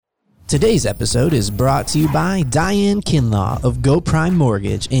Today's episode is brought to you by Diane Kinlaw of Go Prime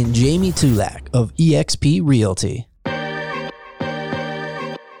Mortgage and Jamie Tulak of eXp Realty.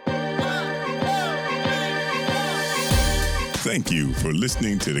 Thank you for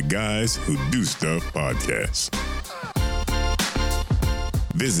listening to the Guys Who Do Stuff podcast.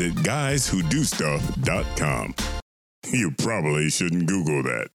 Visit guyswhodostuff.com. You probably shouldn't Google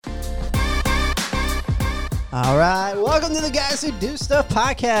that. All right, welcome to the Guys Who Do Stuff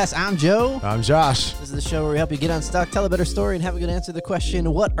podcast. I'm Joe. I'm Josh. This is the show where we help you get unstuck, tell a better story, and have a good answer to the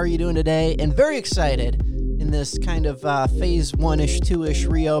question, what are you doing today? And very excited in this kind of phase one-ish, two-ish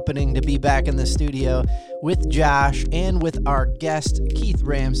reopening to be back in the studio with Josh and with our guest, Keith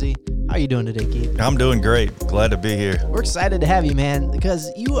Ramsey. How are you doing today, Keith? I'm doing great. Glad to be here. We're excited to have you, man,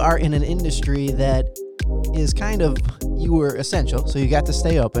 because you are in an industry that is kind of, you were essential, so you got to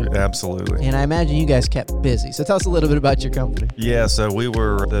stay open. Absolutely. And I imagine you guys kept busy. So tell us a little bit about your company. Yeah, so we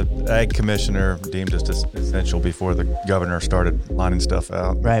were, the ag commissioner deemed us as essential before the governor started lining stuff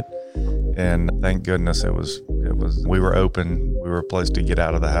out. Right. And thank goodness we were open. We were a place to get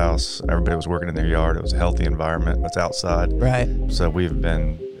out of the house. Everybody was working in their yard. It was a healthy environment. It's outside. Right. So we've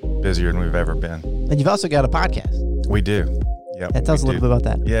been busier than we've ever been. And you've also got a podcast. We do. Yep, Tell us a little bit about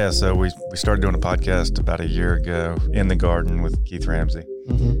that. Yeah, so we started doing a podcast about a year ago, In the Garden with Keith Ramsey.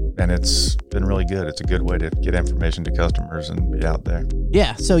 Mm-hmm. And it's been really good. It's a good way to get information to customers and be out there.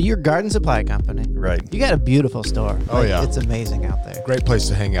 Yeah, so your garden supply company. Right. You got a beautiful store. Oh, yeah. It's amazing out there. Great place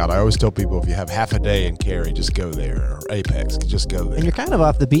to hang out. I always tell people if you have half a day in Cary, just go there, or Apex, just go there. And you're kind of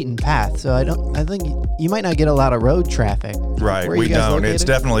off the beaten path, so I think you might not get a lot of road traffic. Right, Where we you guys don't. located? It's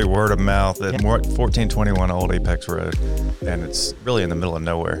definitely word of mouth at Yeah. 1421 Old Apex Road, and it's really in the middle of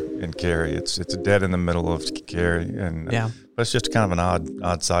nowhere in Cary. It's dead in the middle of Cary, and Yeah. but it's just kind of an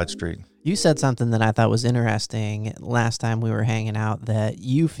odd side street. You said something that I thought was interesting last time we were hanging out, that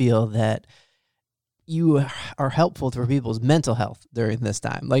you feel that you are helpful for people's mental health during this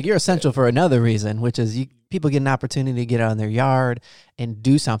time. Like, you're essential for another reason, which is people get an opportunity to get out in their yard and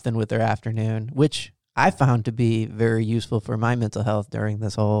do something with their afternoon, which I found to be very useful for my mental health during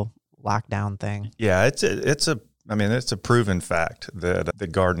this whole lockdown thing. Yeah, it's a proven fact that the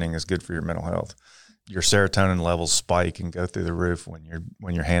gardening is good for your mental health. Your serotonin levels spike and go through the roof when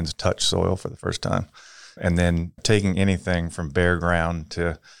your hands touch soil for the first time. And then taking anything from bare ground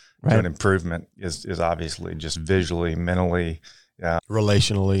to an improvement is obviously just visually, mentally.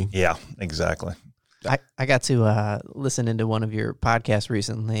 Relationally. Yeah, exactly. I got to listen into one of your podcasts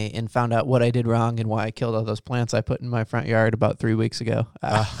recently and found out what I did wrong and why I killed all those plants I put in my front yard about 3 weeks ago.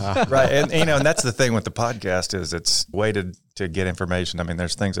 Right. And, and that's the thing with the podcast is it's a way to get information. I mean,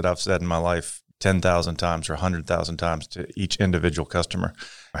 there's things that I've said in my life 10,000 times or 100,000 times to each individual customer,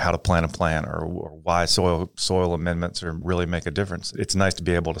 how to plant a plant or why soil amendments really make a difference. It's nice to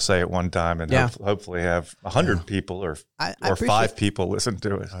be able to say it one time and hopefully have 100 people or 5 people listen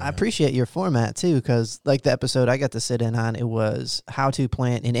to it. I appreciate your format too, because like the episode I got to sit in on, it was how to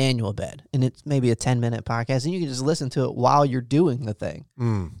plant an annual bed, and it's maybe a 10-minute podcast, and you can just listen to it while you're doing the thing.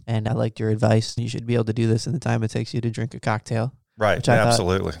 And I liked your advice. You should be able to do this in the time it takes you to drink a cocktail. Right,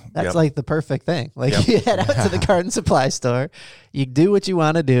 absolutely. That's like the perfect thing. Like you head out to the garden supply store, you do what you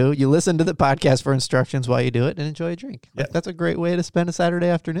want to do, you listen to the podcast for instructions while you do it, and enjoy a drink. Like, that's a great way to spend a Saturday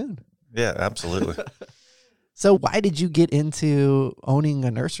afternoon. Yeah, absolutely. So why did you get into owning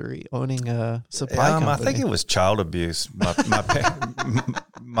a nursery, owning a supply company? I think it was child abuse. My parents.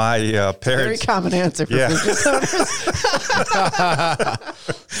 Very common answer for business owners.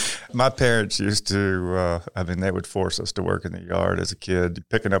 My parents used to, they would force us to work in the yard as a kid,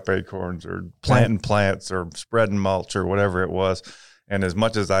 picking up acorns or planting plants or spreading mulch or whatever it was. And as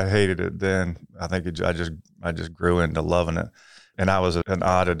much as I hated it then, I think I just grew into loving it. And I was an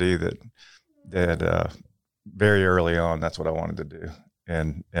oddity that very early on, that's what I wanted to do.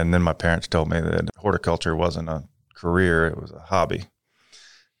 And then my parents told me that horticulture wasn't a career, it was a hobby.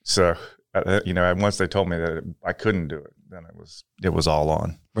 So, once they told me that I couldn't do it, then it was all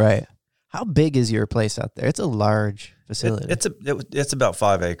on. Right. How big is your place out there? It's a large facility. It's about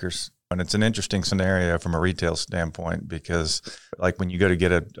 5 acres. And it's an interesting scenario from a retail standpoint because, like, when you go to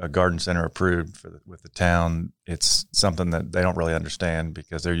get a garden center approved with the town, it's something that they don't really understand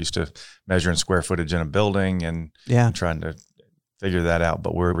because they're used to measuring square footage in a building and trying to figure that out.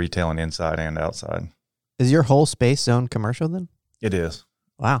 But we're retailing inside and outside. Is your whole space zoned commercial then? It is.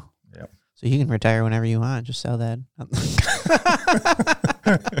 Wow. Yeah. So you can retire whenever you want. Just sell that.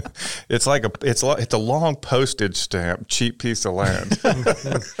 It's like it's a long postage stamp, cheap piece of land.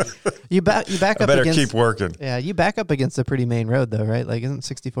 You back I up better against, keep working. Yeah, you back up against a pretty main road though, right? Like, isn't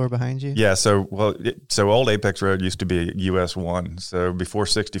 64 behind you? Yeah, so Old Apex Road used to be US 1. So before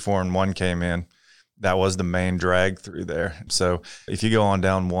 64 and 1 came in, that was the main drag through there. So if you go on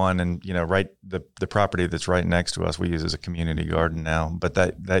down 1 and, right, the property that's right next to us, we use as a community garden now, but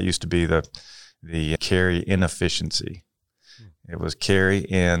that used to be the Cary Inefficiency. It was Cary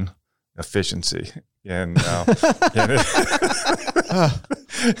in efficiency. And, but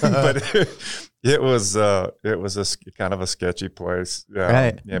it was a kind of a sketchy place.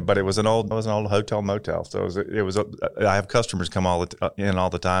 Right. Yeah, but it was an old hotel motel. So I have customers come all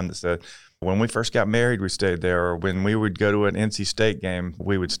the time that said, when we first got married, we stayed there, or when we would go to an NC State game,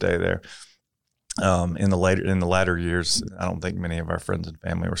 we would stay there. In the latter years, I don't think many of our friends and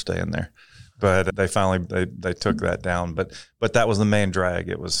family were staying there, but they finally they took that down. But that was the main drag.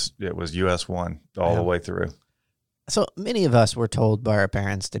 It was US 1 all the way through. So many of us were told by our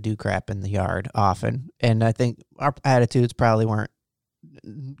parents to do crap in the yard often, and I think our attitudes probably weren't,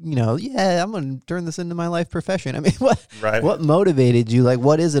 I'm going to turn this into my life profession. I mean, what motivated you? Like,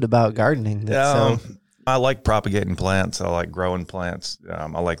 what is it about gardening that I like propagating plants. I like growing plants. I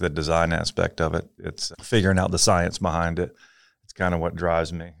like the design aspect of it. It's figuring out the science behind it. It's kind of what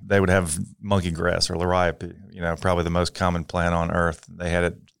drives me. They would have monkey grass or liriope, probably the most common plant on earth. They had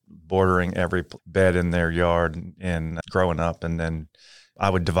it bordering every bed in their yard and growing up. And then I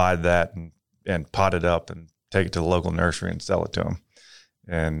would divide that and pot it up and take it to the local nursery and sell it to them.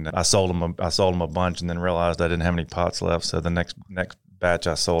 And I sold them a bunch, and then realized I didn't have any pots left. So the next batch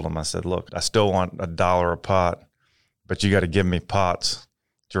I sold them, I said, look, I still want $1 a pot, but you got to give me pots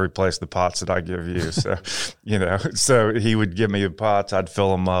to replace the pots that I give you. So, so he would give me the pots, I'd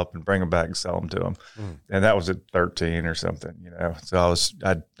fill them up and bring them back and sell them to him. And that was at 13 or something, So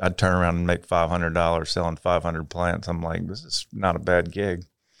I'd turn around and make $500 selling 500 plants. I'm like, this is not a bad gig.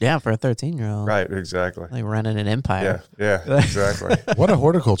 Yeah, for a 13-year-old. Right, exactly. Like running an empire. Yeah, exactly. What a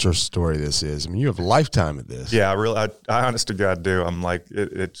horticulture story this is. I mean, you have a lifetime at this. Yeah, I honest to God do. I'm like,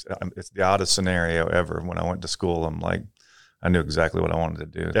 it's the oddest scenario ever. When I went to school, I'm like, I knew exactly what I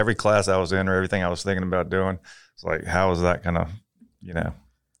wanted to do. Every class I was in or everything I was thinking about doing, it's like, how is that going to,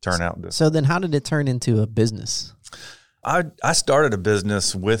 turn out? So then how did it turn into a business? I started a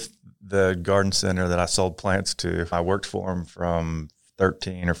business with the garden center that I sold plants to. I worked for them from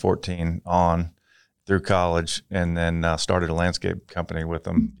 13 or 14 on through college, and then started a landscape company with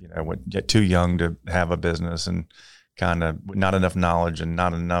them. Get too young to have a business and kind of not enough knowledge and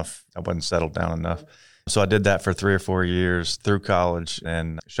not enough. I wasn't settled down enough. So I did that for 3 or 4 years through college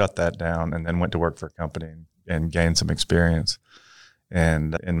and shut that down, and then went to work for a company and gained some experience.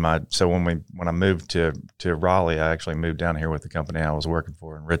 And when I moved to Raleigh, I actually moved down here with the company I was working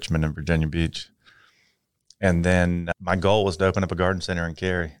for in Richmond and Virginia Beach. And then my goal was to open up a garden center in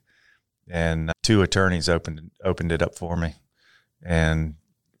Cary, and 2 attorneys opened it up for me. And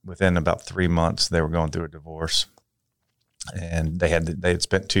within about 3 months, they were going through a divorce, and they had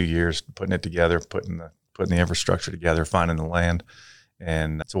spent 2 years putting it together, putting the infrastructure together, finding the land.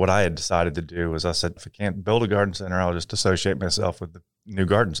 And so what I had decided to do was I said, if I can't build a garden center, I'll just associate myself with the new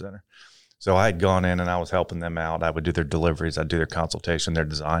garden center. So I had gone in and I was helping them out. I would do their deliveries, I'd do their consultation, their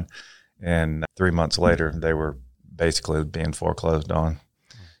design. And 3 months later, they were basically being foreclosed on.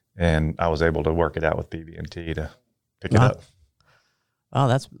 And I was able to work it out with BB&T to pick it up. Oh,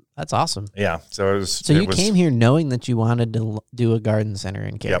 that's awesome. Yeah. So it was. So you came here knowing that you wanted to do a garden center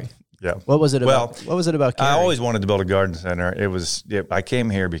in Cary. Yep. What was it about? What was it about Cary? I always wanted to build a garden center. I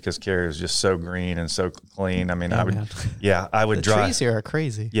came here because Cary was just so green and so clean. I mean, I would the drive. Trees here are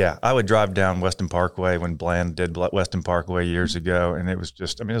crazy. Yeah, I would drive down Weston Parkway when Bland did Weston Parkway years ago, and it was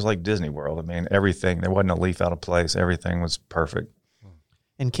just, it was like Disney World. I mean, everything, there wasn't a leaf out of place. Everything was perfect.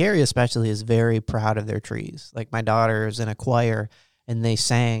 And Cary especially is very proud of their trees. Like my daughter is in a choir, and they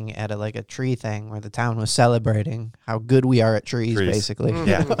sang at a tree thing where the town was celebrating how good we are at trees. Basically.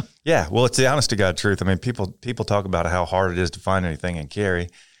 Yeah. Yeah. Well, it's the honest to God truth. I mean, people talk about how hard it is to find anything in Cary,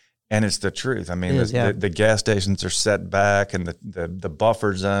 and it's the truth. I mean, the gas stations are set back, and the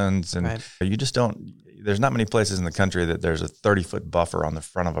buffer zones, and you just don't, there's not many places in the country that there's a 30-foot buffer on the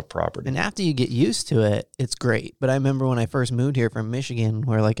front of a property. And after you get used to it, it's great. But I remember when I first moved here from Michigan,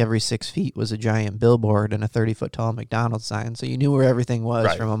 where every 6 feet was a giant billboard and a 30-foot tall McDonald's sign. So you knew where everything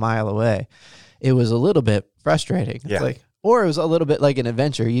was from a mile away. It was a little bit frustrating. It's or it was a little bit like an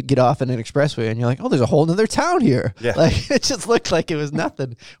adventure. You'd get off in an expressway and you're like, oh, there's a whole nother town here. Yeah. It just looked like it was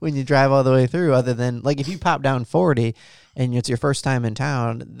nothing when you drive all the way through, other than if you pop down 40 and it's your first time in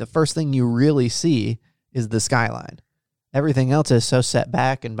town, the first thing you really see is the skyline. everything else is so set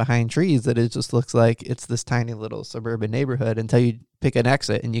back and behind trees that it just looks like it's this tiny little suburban neighborhood until you pick an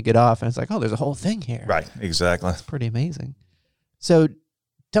exit and you get off and it's like, oh, there's a whole thing here. Right. Exactly. It's pretty amazing. So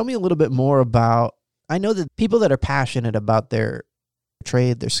tell me a little bit more about, I know that people that are passionate about their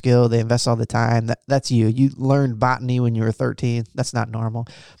trade, their skill, they invest all the time. That's you. You learned botany when you were 13. That's not normal,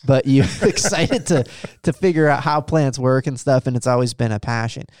 but you're excited to figure out how plants work and stuff. And it's always been a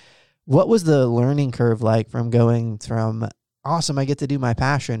passion. What was the learning curve like from going from awesome, I get to do my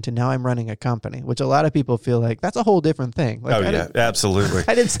passion, to now I'm running a company, which a lot of people feel like that's a whole different thing. Like, absolutely.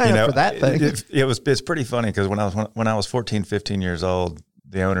 I didn't sign up for that thing. It's pretty funny because when I was 14, 15 years old,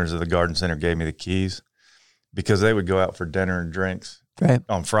 the owners of the garden center gave me the keys because they would go out for dinner and drinks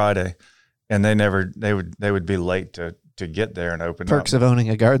on Friday, and they would be late to get there and open Perks up. of owning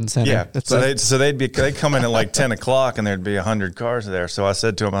a garden center. Yeah. They'd come in at like 10 o'clock and there'd be 100 cars there. So I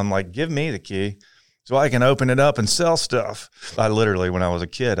said to them, I'm like, give me the key so I can open it up and sell stuff. I literally, when I was a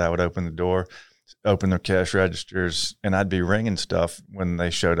kid, I would open the door, open their cash registers, and I'd be ringing stuff when they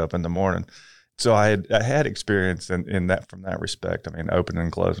showed up in the morning. So I had experience in that, from that respect. I mean, opening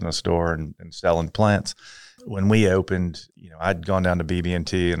and closing a store and selling plants. When we opened, I'd gone down to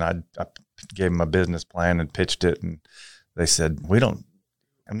BB&T and I gave them a business plan and pitched it, and they said,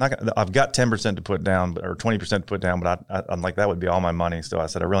 I've got 10% to put down, or 20% to put down, but I'm like, that would be all my money. So I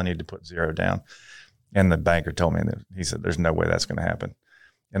said, I really need to put zero down. And the banker told me that. He said, there's no way that's going to happen.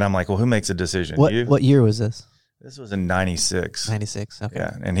 And I'm like, well, who makes a decision? You? What year was this? This was in 96. 96. Okay.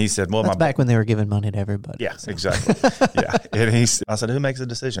 Yeah. And he said, well, that's back when they were giving money to everybody. Yeah, so. Exactly. Yeah. And I said, who makes the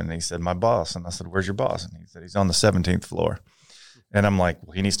decision? And he said, my boss. And I said, where's your boss? And he said, he's on the 17th floor. And I'm like,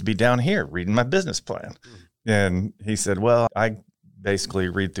 well, he needs to be down here reading my business plan. And he said, well, I basically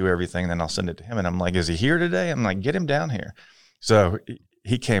read through everything, then I'll send it to him. And I'm like, is he here today? I'm like, get him down here. So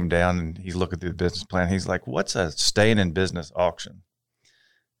he came down and he's looking through the business plan. He's like, what's a staying in business auction?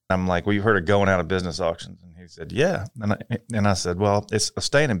 I'm like, well, you've heard of going out of business auctions? And he said, yeah. And I said, well, it's a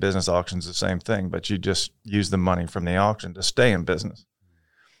staying in business auctions, the same thing, but you just use the money from the auction to stay in business.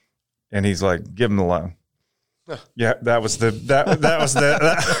 And he's like, give him the loan. Yeah, that was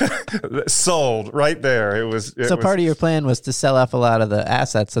sold right there. It was part of your plan was to sell off a lot of the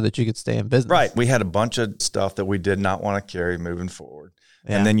assets so that you could stay in business. Right. We had a bunch of stuff that we did not want to carry moving forward.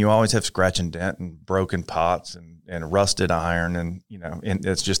 Yeah. And then you always have scratch and dent and broken pots and rusted iron. And, and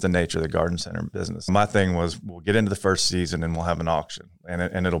it's just the nature of the garden center business. My thing was, we'll get into the first season and we'll have an auction,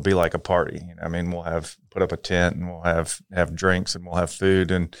 and it'll be like a party. We'll have put up a tent and we'll have drinks and we'll have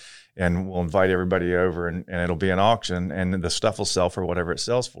food and we'll invite everybody over and it'll be an auction and the stuff will sell for whatever it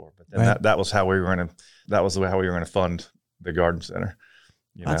sells for. But then that was how we were going to fund the garden center.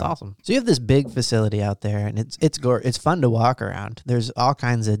 That's awesome. So you have this big facility out there, and it's fun to walk around. There's all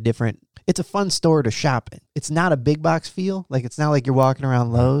kinds of different. It's a fun store to shop in. It's not a big box feel. Like, it's not like you're walking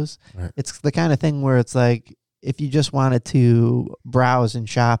around Lowe's. Right. It's the kind of thing where it's like, if you just wanted to browse and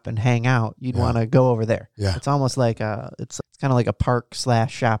shop and hang out, you'd want to go over there. Yeah. It's almost like it's kind of like a park /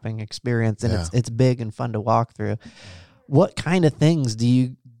 shopping experience, and it's big and fun to walk through. What kind of things do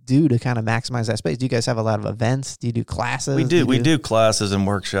you do to kind of maximize that space? Do you guys have a lot of events? Do you do classes? We do. We do classes and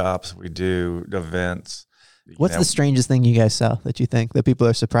workshops. We do events. What's the strangest thing you guys sell that you think that people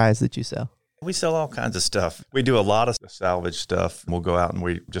are surprised that you sell? We sell all kinds of stuff. We do a lot of salvage stuff. We'll go out and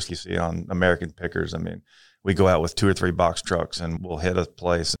you see on American Pickers, we go out with 2 or 3 box trucks and we'll hit a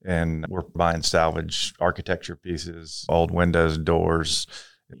place and we're buying salvage architecture pieces, old windows, doors,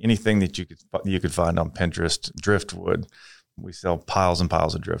 anything that you could find on Pinterest, driftwood. We sell piles and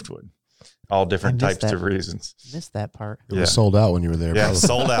piles of driftwood, all different types of reasons. Missed that part. It was sold out when you were there. Yeah,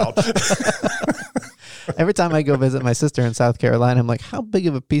 sold out. Every time I go visit my sister in South Carolina, I'm like, how big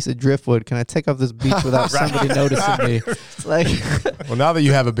of a piece of driftwood can I take off this beach without somebody noticing me? Like, well, now that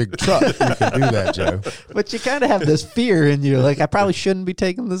you have a big truck, you can do that, Joe. But you kind of have this fear in you. Like, I probably shouldn't be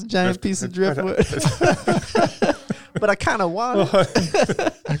taking this giant piece of driftwood. But I kind of want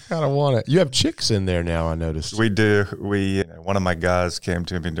it. I kind of want it. You have chicks in there now, I noticed. We do. One of my guys came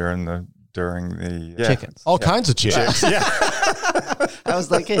to me during the chickens. All kinds of chicks. Yeah. I was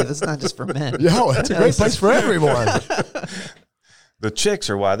like, hey, this is not just for men. Yo, it's a great place for everyone. The chicks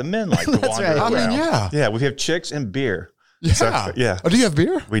are why the men like to wander around. Yeah, we have chicks and beer. Yeah. So, yeah. Oh, do you have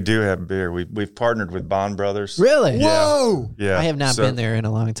beer? We do have beer. We've partnered with Bond Brothers. Really? Whoa. Yeah. I have not been there in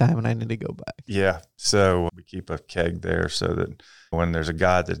a long time, and I need to go back. Yeah. So we keep a keg there so that when there's a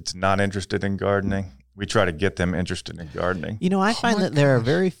guy that's not interested in gardening, we try to get them interested in gardening. I find that there are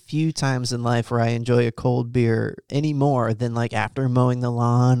very few times in life where I enjoy a cold beer any more than like after mowing the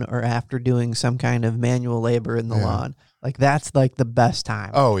lawn or after doing some kind of manual labor in the lawn. Like, that's like the best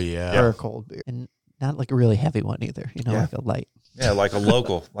time. Oh, yeah. For a cold beer. And not like a really heavy one either. You know, Yeah. like a light. Yeah, like a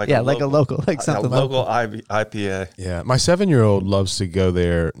local, like Yeah, like a local, like a something local IPA. Yeah, my 7-year-old loves to go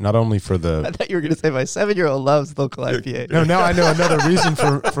there not only for I the. thought you were going to say my 7-year-old loves local IPA. No, now I know another reason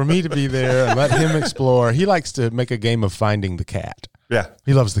for me to be there and let him explore. He likes to make a game of finding the cat. Yeah,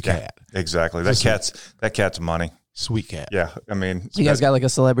 He loves the cat. exactly. That cat's money. Sweet cat. Yeah, I mean, So you guys got like a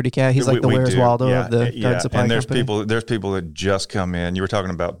celebrity cat? He's like the we Where's do. Waldo Yeah, of the garden supply and there's company? there's people that just come in. You were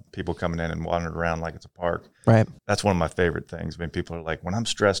talking about people coming in and wandering around like it's a park. Right. That's one of my favorite things. I mean, people are like, when I'm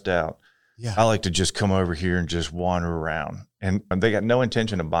stressed out, Yeah. I like to just come over here and just wander around. And they got no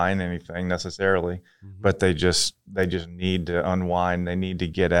intention of buying anything necessarily, but they just need to unwind. They need to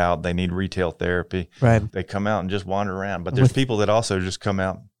get out. They need retail therapy. Right. They come out and just wander around. But there's people that also just come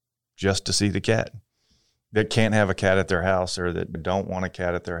out just to see the cat, that can't have a cat at their house, or that don't want a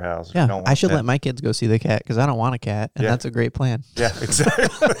cat at their house. Or don't Yeah. want I should that. let my kids go see the cat because I don't want a cat. And Yeah. that's a great plan. Yeah, exactly.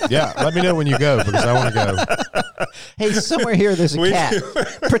 Yeah, let me know when you go because I want to go. Hey, somewhere here there's a cat.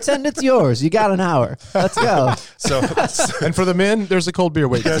 Pretend it's yours. You got an hour. Let's go. so And for the men, there's a cold beer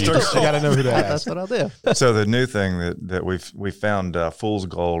waiting. Yes, for you. there's You got to know who to That's ask. what I'll do. So the new thing that we found fool's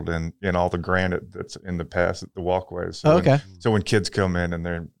gold in all the granite that's in the past at the walkways. So Okay. so when kids come in and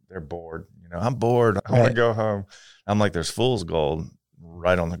they're bored, you know, I'm bored, I want Right. to go home. I'm like, there's fool's gold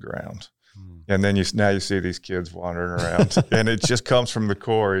right on the ground. And then now you see these kids wandering around, and it just comes from the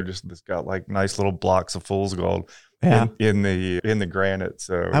quarry. It's got like nice little blocks of fool's gold Yeah. in the granite.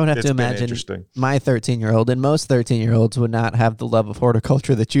 So I would have it's to been imagine interesting. my 13-year-old, and most 13-year-olds would not have the love of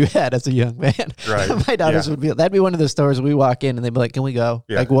horticulture that you had as a young man. Right. My daughters Yeah. would be, that'd be one of the stores we walk in and they'd be like, can we go?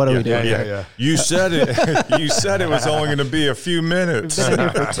 Yeah. Like, what are we Yeah, doing? Yeah. You said it. You said it was only going to be a few minutes. Been in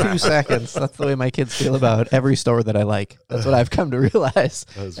here for 2 seconds. That's the way my kids feel about every store that I like. That's what I've come to realize.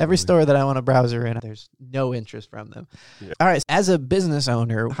 That's Every funny. store that I want to browser in, there's no interest from them. Yeah. All right. As a business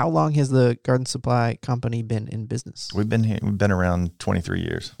owner, how long has the garden supply company been in business? We've been here. We've been around 23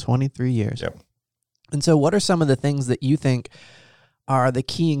 years. 23 years. Yep. And so what are some of the things that you think are the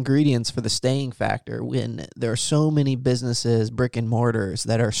key ingredients for the staying factor when there are so many businesses, brick and mortars,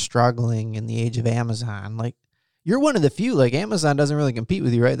 that are struggling in the age of Amazon? Like, you're one of the few. Like, Amazon doesn't really compete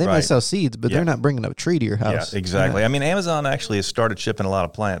with you, right? They might Right. sell seeds, but Yeah. they're not bringing a tree to your house. Yeah, exactly. I mean, Amazon actually has started shipping a lot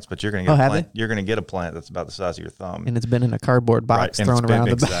of plants, but you're going to Oh, get have a plant. You're going to get a plant that's about the size of your thumb. And it's been in a cardboard box and thrown it's been- around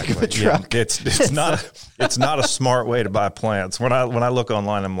the back of a exactly. Yeah. truck. It's not a smart way to buy plants. When I look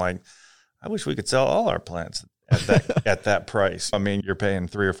online, I'm like, I wish we could sell all our plants at that price. I mean, you're paying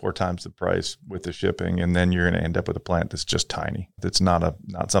 3 or 4 times the price with the shipping, and then you're going to end up with a plant that's just tiny. That's not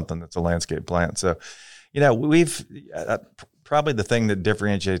something that's a landscape plant. So, you know, we've probably the thing that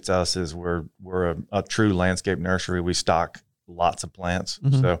differentiates us is we're a true landscape nursery. We stock lots of plants.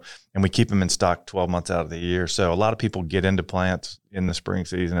 Mhm. So, and we keep them in stock 12 months out of the year. So a lot of people get into plants in the spring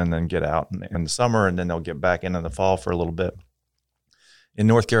season and then get out in the summer, and then they'll get back into the fall for a little bit. In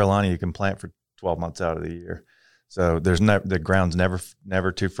North Carolina, you can plant for 12 months out of the year. So the ground's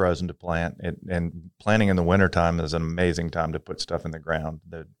never too frozen to plant. And planting in the wintertime is an amazing time to put stuff in the ground.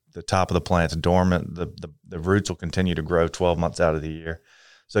 The top of the plant's dormant. The roots will continue to grow 12 months out of the year.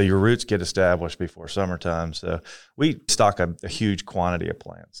 So your roots get established before summertime. So we stock a huge quantity of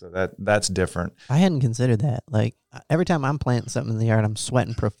plants. So that's different. I hadn't considered that. Like, every time I'm planting something in the yard, I'm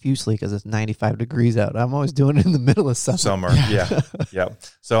sweating profusely because it's 95 degrees out. I'm always doing it in the middle of summer. Yeah. Yeah.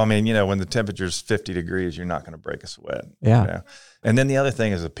 So, I mean, you know, when the temperature's 50 degrees, you're not going to break a sweat. Yeah. You know? And then the other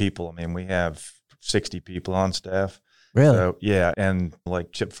thing is the people. I mean, we have 60 people on staff. Really? So, yeah. And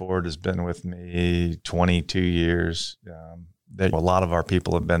like Chip Ford has been with me 22 years. A lot of our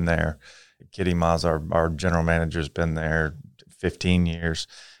people have been there. Kitty Maz, our general manager, has been there 15 years.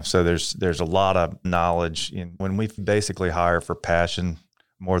 So there's a lot of knowledge when we basically hire for passion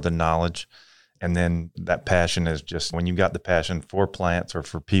more than knowledge. And then that passion is just when you got the passion for plants or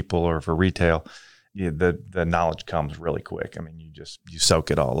for people or for retail, the knowledge comes really quick. I mean, you soak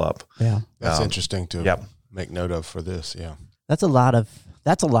it all up. Yeah. That's interesting to Yep. make note of for this. Yeah. That's a lot of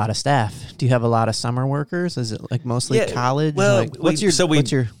staff. Do you have a lot of summer workers? Is it like mostly college? Well, like, what's your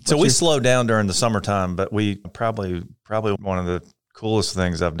slow down during the summertime, but we probably one of the coolest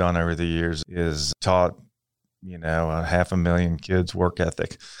things I've done over the years is taught, you know, 500,000 kids work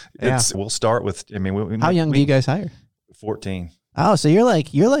ethic. We'll start with, I mean, how young do you guys hire? 14. Oh, so you're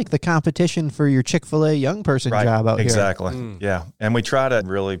like the competition for your Chick-fil-A young person job out exactly. here. Yeah. And we try to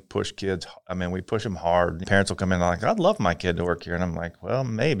really push kids. I mean, we push them hard. Parents will come in like, I'd love my kid to work here. And I'm like, well,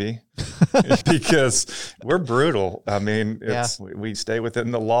 maybe because we're brutal. I mean, we stay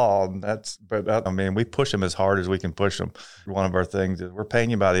within the law. And I mean, we push them as hard as we can push them. One of our things is we're paying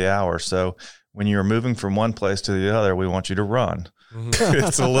you by the hour. So when you're moving from one place to the other, we want you to run.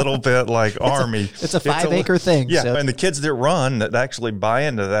 It's a little bit like Army. It's a 5-acre thing. Yeah, so. and the kids that run that actually buy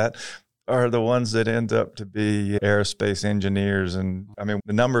into that are the ones that end up to be aerospace engineers. And I mean,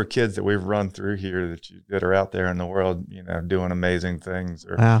 the number of kids that we've run through here that are out there in the world, doing amazing things,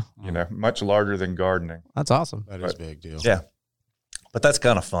 or Wow. much larger than gardening. That's awesome. That is a big deal. Yeah. But that's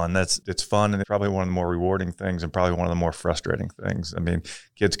kind of fun. It's fun, and probably one of the more rewarding things, and probably one of the more frustrating things. I mean,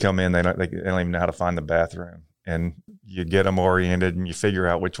 kids come in, they don't even know how to find the bathroom, and you get them oriented, and you figure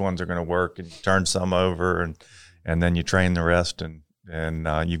out which ones are going to work, and you turn some over, and then you train the rest, and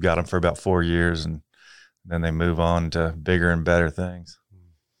you've got them for about 4 years, and then they move on to bigger and better things.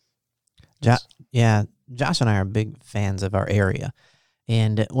 Yeah, Josh and I are big fans of our area.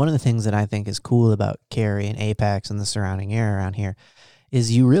 And one of the things that I think is cool about Cary and Apex and the surrounding area around here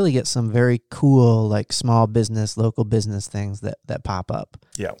is you really get some very cool, like small business, local business things that pop up.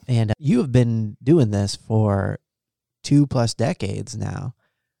 Yeah. And you have been doing this for 2+ decades now.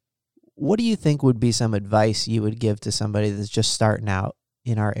 What do you think would be some advice you would give to somebody that's just starting out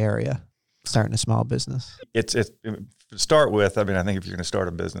in our area, starting a small business? It's to start with, I mean, I think if you're going to start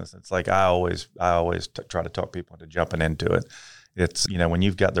a business, it's like I always try to talk people into jumping into it. It's, when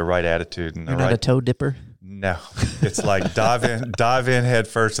you've got the right attitude and You're not a toe dipper? No, it's like dive in head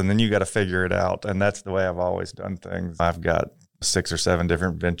first, and then you got to figure it out. And that's the way I've always done things. I've got 6 or 7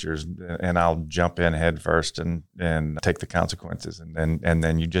 different ventures, and I'll jump in head first and take the consequences. And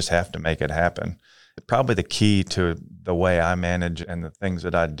then you just have to make it happen. Probably the key to the way I manage and the things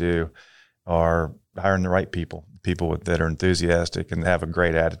that I do are hiring the right people that are enthusiastic and have a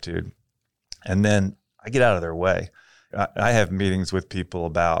great attitude. And then I get out of their way. I have meetings with people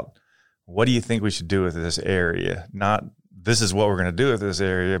about, what do you think we should do with this area? Not this is what we're going to do with this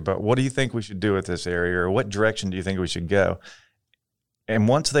area, but what do you think we should do with this area, or what direction do you think we should go? And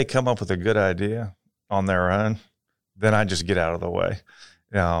once they come up with a good idea on their own, then I just get out of the way.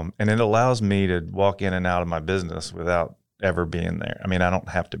 And it allows me to walk in and out of my business without ever being there. I mean, I don't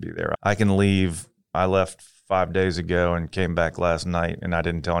have to be there. I can leave. I left 5 days ago and came back last night, and I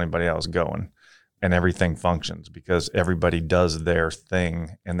didn't tell anybody I was going. And everything functions because everybody does their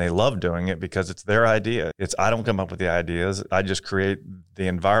thing, and they love doing it because it's their idea. I don't come up with the ideas. I just create the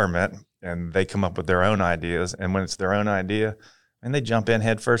environment, and they come up with their own ideas. And when it's their own idea, and they jump in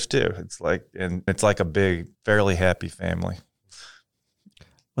head first too. It's like a big, fairly happy family.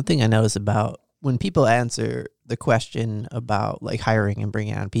 One thing I notice about when people answer the question about like hiring and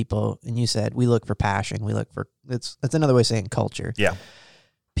bringing on people, and you said, we look for passion. We look for, that's another way of saying culture. Yeah.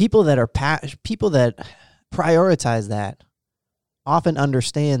 People that prioritize that often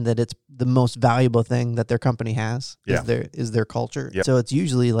understand that it's the most valuable thing that their company has is their culture. Yep. So it's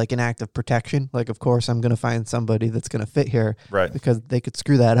usually like an act of protection. Like, of course, I'm going to find somebody that's going to fit here, right? Because they could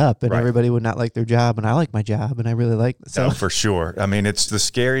screw that up, and right. Everybody would not like their job. And I like my job, and I really like it. So. No, for sure. I mean, it's the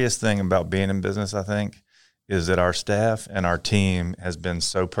scariest thing about being in business, I think, is that our staff and our team has been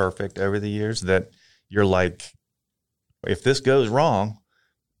so perfect over the years that you're like, if this goes wrong,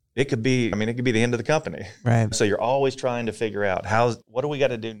 it could be the end of the company. Right. So you're always trying to figure out what do we got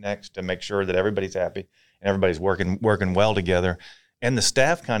to do next to make sure that everybody's happy and everybody's working well together. And the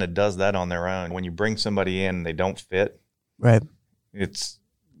staff kind of does that on their own. When you bring somebody in and they don't fit, right,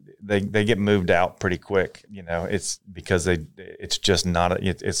 they get moved out pretty quick. It's because it's just not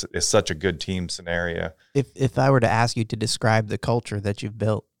it's such a good team scenario. If I were to ask you to describe the culture that you've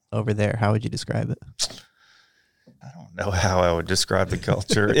built over there, how would you describe it? I don't know how I would describe the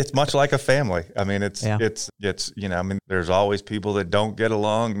culture. It's much like a family. I mean, it's there's always people that don't get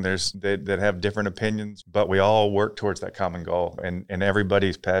along. That have different opinions, but we all work towards that common goal. And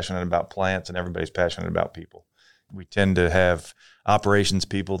everybody's passionate about plants, and everybody's passionate about people. We tend to have operations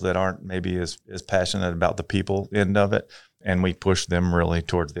people that aren't maybe as passionate about the people end of it, and we push them really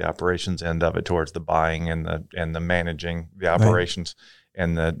towards the operations end of it, towards the buying and the managing the operations.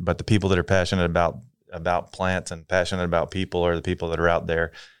 Right. But the people that are passionate about plants and passionate about people are the people that are out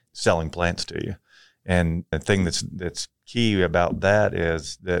there selling plants to you. And the thing that's key about that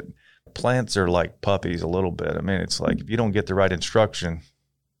is that plants are like puppies a little bit. I mean, it's like if you don't get the right instruction,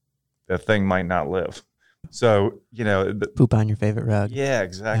 the thing might not live. So, poop on your favorite rug. Yeah,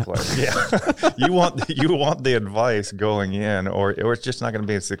 exactly. Yeah. You want the advice going in, or it's just not going to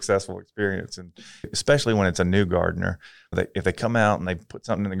be a successful experience. And especially when it's a new gardener, if they come out and they put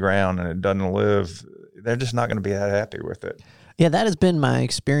something in the ground and it doesn't live, they're just not going to be that happy with it. Yeah, that has been my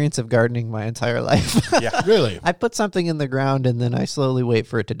experience of gardening my entire life. Yeah, really. I put something in the ground and then I slowly wait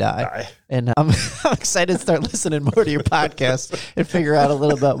for it to die. And I'm excited to start listening more to your podcast and figure out a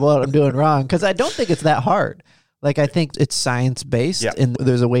little bit what I'm doing wrong, because I don't think it's that hard. Like, I think it's science-based Yeah. and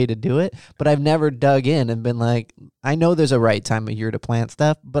there's a way to do it, but I've never dug in and been like, I know there's a right time of year to plant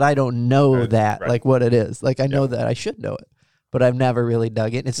stuff, but I don't know that, right. like what it is. Like, I know that I should know it, but I've never really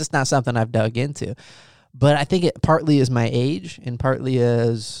dug in. It's just not something I've dug into. But I think it partly is my age and partly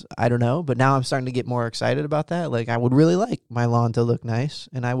is, I don't know, but now I'm starting to get more excited about that. Like, I would really like my lawn to look nice,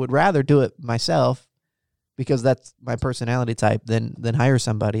 and I would rather do it myself because that's my personality type than hire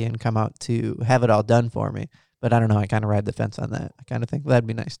somebody and come out to have it all done for me. But I don't know. I kind of ride the fence on that. I kind of think that'd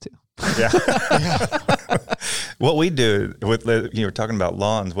be nice too. Yeah. What we do with you were talking about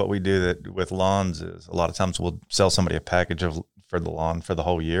lawns. What we do with lawns is a lot of times we'll sell somebody a package for the lawn for the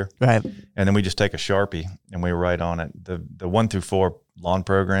whole year, Right. and then we just take a Sharpie and we write on it the 1 through 4 lawn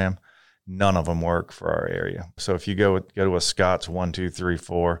program. None of them work for our area. So if you go to a Scott's 1, 2, 3,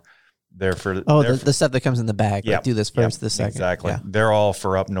 4, they're for the stuff that comes in the bag. Yeah. Like, do this first, this second. Exactly. Yeah. They're all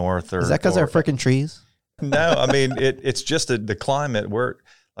for up north. Is that because they're freaking trees? No, I mean it's just the climate. We're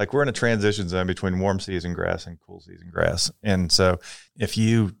in a transition zone between warm season grass and cool season grass, and so if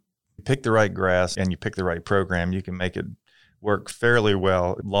you pick the right grass and you pick the right program, you can make it work fairly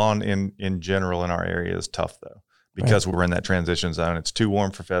well. Lawn in general in our area is tough though because we're in that transition zone. It's too warm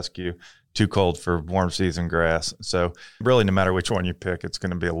for fescue, too cold for warm season grass. So really, no matter which one you pick, it's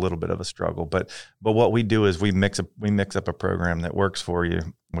going to be a little bit of a struggle. But what we do is we mix up a program that works for you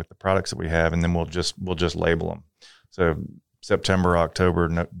with the products that we have, and then we'll just label them. So September,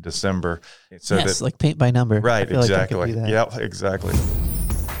 October, December. So yes, like paint by number. Right, I feel like I could exactly. do that. Yep, exactly.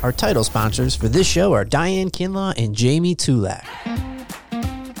 Our title sponsors for this show are Diane Kinlaw and Jamie Tulak.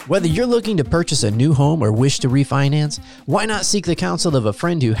 Whether you're looking to purchase a new home or wish to refinance, why not seek the counsel of a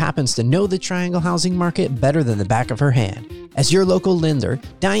friend who happens to know the Triangle housing market better than the back of her hand? As your local lender,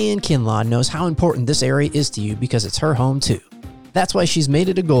 Diane Kinlaw knows how important this area is to you because it's her home too. That's why she's made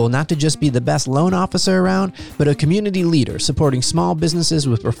it a goal not to just be the best loan officer around, but a community leader supporting small businesses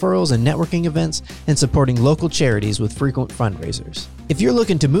with referrals and networking events and supporting local charities with frequent fundraisers. If you're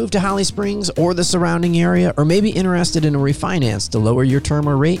looking to move to Holly Springs or the surrounding area, or maybe interested in a refinance to lower your term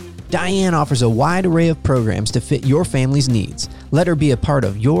or rate, Diane offers a wide array of programs to fit your family's needs. Let her be a part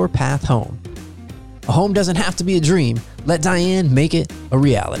of your path home. A home doesn't have to be a dream. Let Diane make it a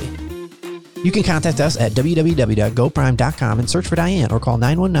reality. You can contact us at www.goprime.com and search for Diane or call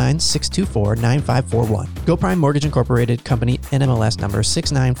 919-624-9541. GoPrime Mortgage Incorporated Company, NMLS number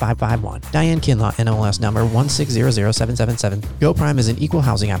 69551. Diane Kinlaw, NMLS number 1600777. GoPrime is an equal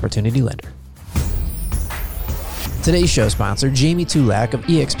housing opportunity lender. Today's show sponsor, Jamie Tulak of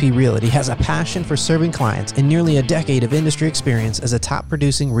eXp Realty, has a passion for serving clients and nearly a decade of industry experience as a top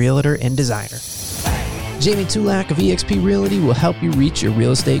producing realtor and designer. Jamie Tulak of eXp Realty will help you reach your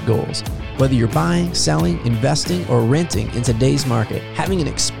real estate goals. Whether you're buying, selling, investing, or renting in today's market, having an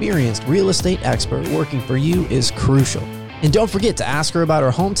experienced real estate expert working for you is crucial. And don't forget to ask her about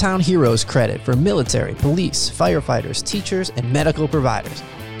our Hometown Heroes credit for military, police, firefighters, teachers, and medical providers.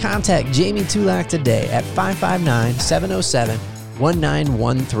 Contact Jamie Tulak today at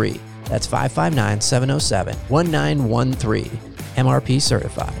 559-707-1913. That's 559-707-1913. MRP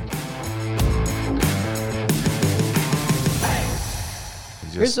certified.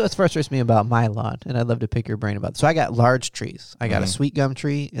 Here's what frustrates me about my lawn, and I'd love to pick your brain about. So I got large trees. I got a sweet gum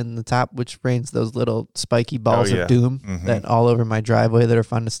tree in the top, which rains those little spiky balls of doom that all over my driveway that are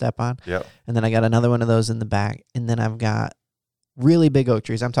fun to step on. Yep. And then I got another one of those in the back. And then I've got really big oak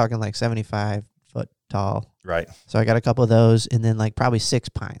trees. I'm talking like 75 foot tall. Right. So I got a couple of those, and then like probably 6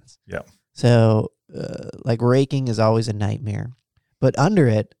 pines. Yep. So like raking is always a nightmare. But under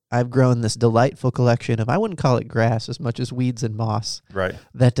it, I've grown this delightful collection of, I wouldn't call it grass as much as weeds and moss. Right.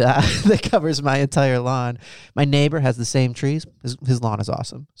 That that covers my entire lawn. My neighbor has the same trees. His lawn is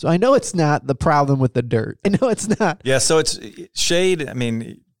awesome. So I know it's not the problem with the dirt. I know it's not. Yeah, so it's shade. I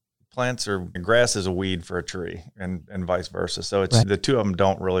mean, grass is a weed for a tree, and vice versa. So it's the two of them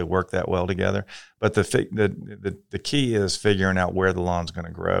don't really work that well together. But the key is figuring out where the lawn's going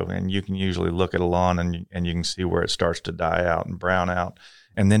to grow, and you can usually look at a lawn and you can see where it starts to die out and brown out,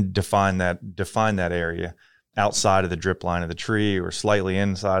 and then define that area outside of the drip line of the tree or slightly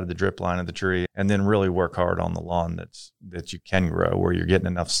inside of the drip line of the tree, and then really work hard on the lawn that you can grow where you're getting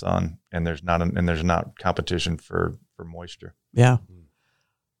enough sun and there's not competition for moisture. Yeah.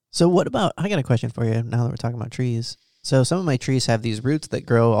 So what about, I got a question for you now that we're talking about trees. So some of my trees have these roots that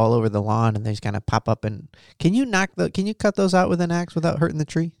grow all over the lawn and they just kind of pop up, and can you cut those out with an axe without hurting the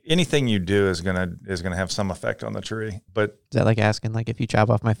tree? Anything you do is gonna have some effect on the tree. But is that like asking, like, if you chop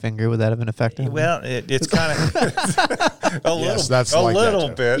off my finger, would that have an effect on well, it's kind of Yes, that's like that, little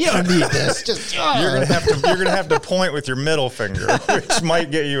Jeff. bit. You don't need this. Just You're gonna have to point with your middle finger, which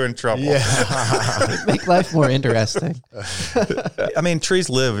might get you in trouble. Yeah. make life more interesting. I mean, trees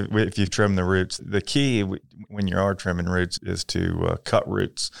live if you trim the roots. The key when you are trimming roots is to cut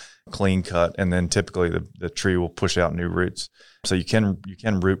roots, clean cut, and then typically the tree will push out new roots. So you can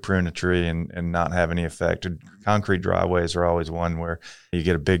root prune a tree and not have any effect. Concrete driveways are always one where you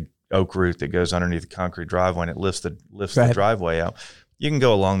get a big oak root that goes underneath the concrete driveway and it lifts the driveway out. You can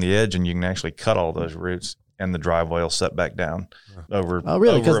go along the edge and you can actually cut all those roots and the driveway will set back down over. Oh,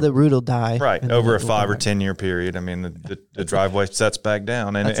 really? Because the root will die. Right. Over a 5 or 10 year period. I mean, the driveway sets back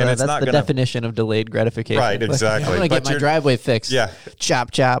down and it's that's not the going to. definition of delayed gratification. Right, exactly. I'm going to get my driveway fixed. Yeah.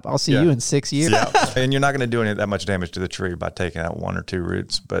 Chop. I'll see you in 6 years. Yeah. And you're not going to do that much damage to the tree by taking out 1 or 2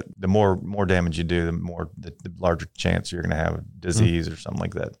 roots. But the more damage you do, the larger chance you're going to have a disease or something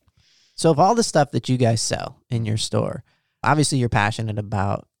like that. So of all the stuff that you guys sell in your store, obviously you're passionate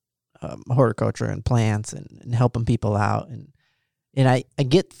about horticulture and plants and helping people out. And I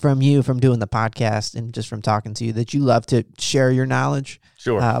get from you, from doing the podcast and just from talking to you, that you love to share your knowledge.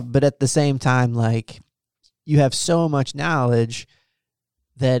 Sure. But at the same time, like, you have so much knowledge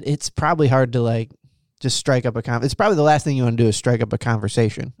that it's probably hard to, like, just strike up a it's probably the last thing you want to do is strike up a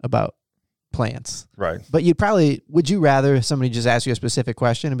conversation about plants. Right. But would you rather somebody just ask you a specific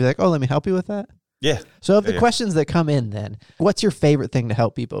question and be like, oh, let me help you with that? Yeah. So of the questions that come in then, what's your favorite thing to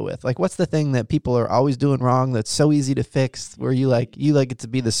help people with? Like, what's the thing that people are always doing wrong that's so easy to fix, where you like it to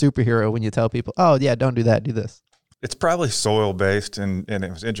be the superhero when you tell people, oh, yeah, don't do that, do this? It's probably soil based. And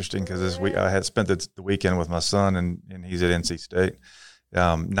it was interesting because I had spent the weekend with my son and he's at NC State.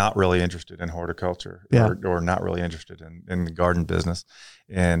 Not really interested in horticulture or not really interested in the garden business.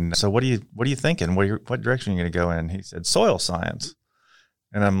 And so what are you thinking? What direction are you going to go in? He said, soil science.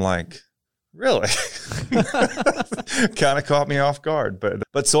 And I'm like, really? Kind of caught me off guard.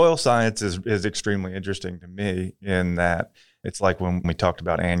 But soil science is extremely interesting to me in that it's like when we talked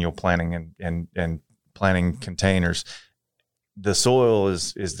about annual planting and planting containers. The soil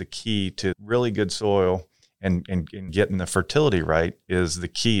is the key to really good soil. And getting the fertility right is the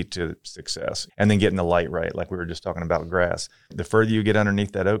key to success. And then getting the light right, like we were just talking about grass. The further you get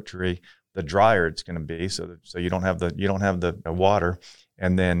underneath that oak tree, the drier it's going to be. So you don't have the water,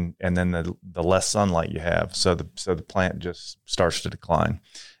 and then the less sunlight you have. So the plant just starts to decline.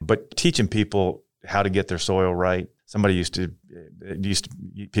 But teaching people how to get their soil right. People used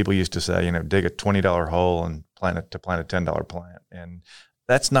to say, dig a $20 hole and plant a $10 plant. And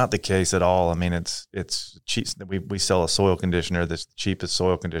that's not the case at all. I mean, it's cheap. We sell a soil conditioner that's the cheapest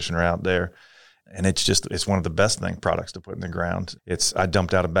soil conditioner out there. And it's one of the best products to put in the ground. I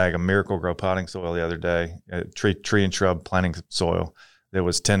dumped out a bag of Miracle-Gro potting soil the other day, tree and shrub planting soil that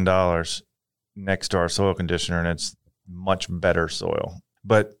was $10 next to our soil conditioner, and it's much better soil.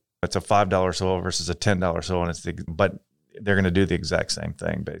 But it's a $5 soil versus a $10 soil, but they're going to do the exact same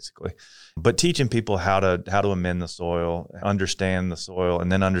thing basically. But teaching people how to amend the soil, understand the soil,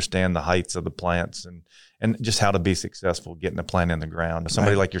 and then understand the heights of the plants and just how to be successful getting a plant in the ground.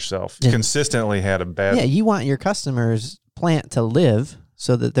 Somebody like yourself consistently had a bad. Yeah, you want your customers' plant to live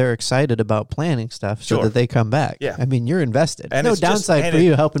so that they're excited about planting stuff so that they come back. Yeah. I mean, you're invested. And no downside for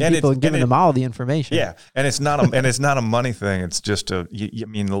you helping people and giving them all the information. Yeah. And it's not a money thing. It's just the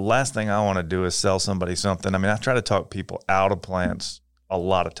last thing I want to do is sell somebody something. I mean, I try to talk people out of plants a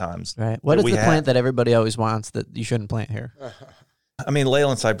lot of times. Right. What is the plant that everybody always wants that you shouldn't plant here? I mean,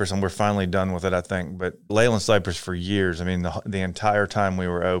 Leyland cypress, and we're finally done with it, I think. But Leyland cypress for years, I mean, the entire time we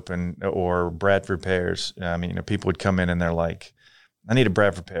were open, or Bradford pears, I mean, people would come in and they're like, I need a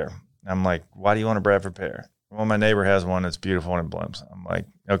Bradford pear. I'm like, why do you want a Bradford pear? Well, my neighbor has one that's beautiful and it blooms. I'm like,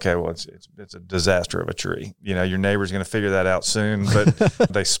 okay, well, it's a disaster of a tree. Your neighbor's going to figure that out soon, but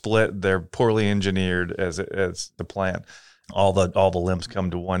they split. They're poorly engineered as the plant. All the limbs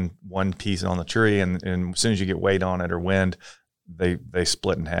come to one piece on the tree, and as soon as you get weight on it or wind, they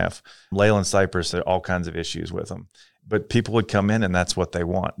split in half. Leyland cypress, there are all kinds of issues with them. But people would come in and that's what they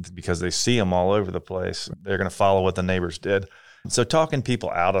want because they see them all over the place. They're going to follow what the neighbors did. So talking people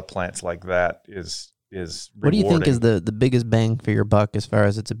out of plants like that is rewarding. What do you think is the biggest bang for your buck as far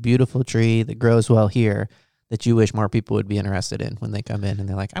as it's a beautiful tree that grows well here that you wish more people would be interested in when they come in and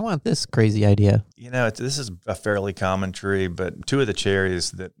they're like, I want this crazy idea? This is a fairly common tree, but two of the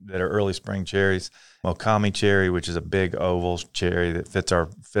cherries that are early spring cherries, Okami cherry, which is a big oval cherry that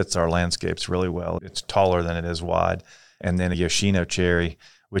fits our landscapes really well. It's taller than it is wide. And then a Yoshino cherry,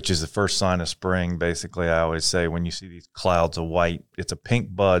 which is the first sign of spring. Basically, I always say when you see these clouds of white, it's a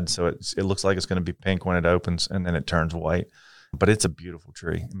pink bud, so it looks like it's going to be pink when it opens, and then it turns white. But it's a beautiful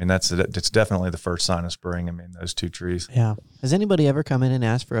tree. I mean, it's definitely the first sign of spring. I mean, those two trees. Yeah. Has anybody ever come in and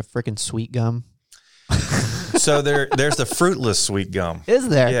asked for a freaking sweet gum? So there's the fruitless sweet gum. Is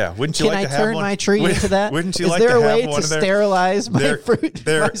there? Yeah. Wouldn't you Can like I to have turn one? my tree into that? Wouldn't you is like there to a have way one to of their- sterilize my fruit?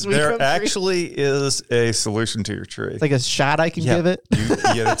 There my sweet gum tree? actually is a solution to your tree. It's like a shot I can give it.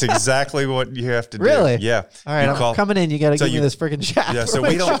 Yeah, that's exactly what you have to do. Really? Yeah. All right, I'm coming in. You got to give me this freaking shot. Yeah. for So my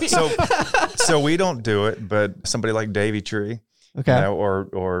we don't. tree. So we don't do it. But somebody like Davy Tree, Okay.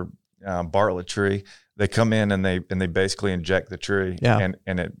 or Bartlett Tree, they come in and they basically inject the tree. Yeah.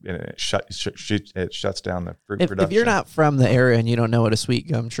 And it shuts down the fruit If production. you're not from the area and you don't know what a sweet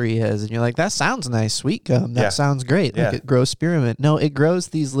gum tree is, and you're like, that sounds nice, sweet gum, that Yeah. sounds great. Like Yeah. it grows spearmint. No, it grows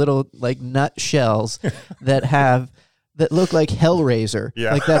these little like nut shells that look like Hellraiser,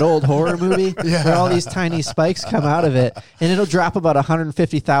 Yeah. like that old horror movie where all these tiny spikes come out of it, and it'll drop about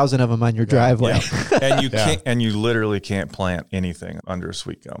 150,000 of them on your driveway. Yeah. And you can't, and you literally can't plant anything under a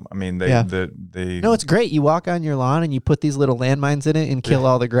sweet gum. I mean, Yeah. they No, it's great. You walk on your lawn and you put these little landmines in it and kill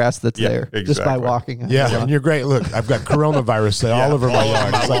all the grass that's Yeah, there just by exactly. walking on your Yeah, lawn. and you're great. Look, I've got coronavirus all over my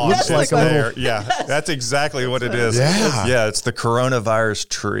yard. It's like, looks like a little. there. Yeah, that's exactly what it is. Yeah. It's the coronavirus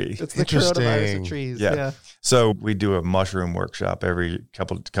tree. It's the coronavirus Interesting. of trees. Yeah. Yeah. So we do a mushroom workshop every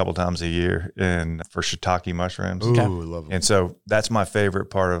couple times a year, and for shiitake mushrooms. Ooh, love them. And so that's my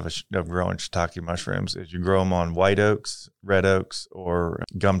favorite part of growing shiitake mushrooms is you grow them on white oaks, red oaks, or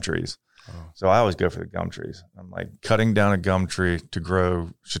gum trees. So I always go for the gum trees. I'm like, cutting down a gum tree to grow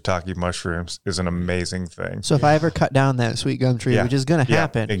shiitake mushrooms is an amazing thing. So if I ever cut down that sweet gum tree, Yeah. which is going to Yeah,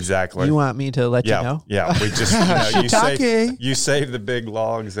 happen, exactly. you want me to let you know? Yeah, we just Shiitake. you save the big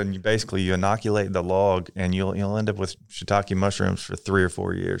logs and you inoculate the log and you'll end up with shiitake mushrooms for 3 or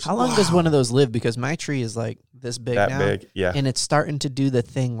 4 years. How long does one of those live? Because my tree is like this big That now, big, yeah. and it's starting to do the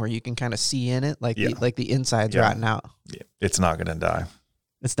thing where you can kind of see in it, like Yeah. the inside's Yeah. rotting out. Yeah, it's not going to die.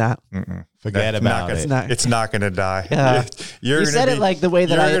 It's not. Mm-mm. Forget That's about not it. gonna- It's not going to die. Yeah. You're You gonna said be- it like the way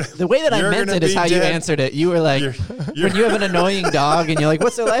that I you're meant gonna it is be how you dead. answered it. You were like, You're- when you have an annoying dog and you're like,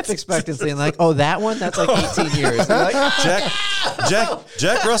 what's their life expectancy? And like, oh, that one? That's like 18 years. You're like,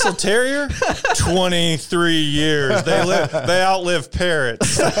 Jack Russell Terrier, 23 years. They outlive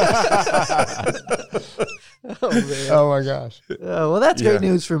parrots. oh, man. Oh my gosh. Oh, well, that's great Yeah.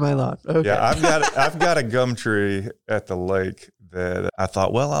 news for my lawn. Okay. Yeah, I've got a gum tree at the lake that I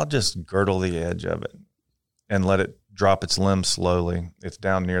thought, well, I'll just girdle the edge of it and let it drop its limbs slowly. It's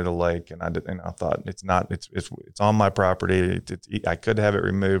down near the lake, and I thought it's on my property. I could have it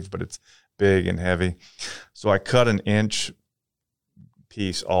removed, but it's big and heavy, so I cut an inch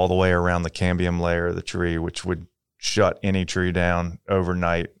piece all the way around the cambium layer of the tree, which would shut any tree down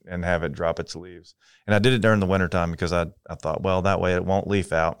overnight and have it drop its leaves. And I did it during the wintertime because I thought, well, that way it won't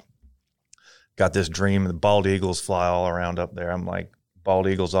leaf out. Got this dream, the bald eagles fly all around up there. I'm like, bald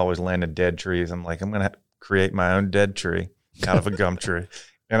eagles always land in dead trees. I'm like, I'm going to create my own dead tree out of a gum tree,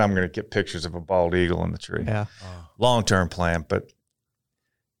 and I'm going to get pictures of a bald eagle in the tree. Yeah. Long-term plan, but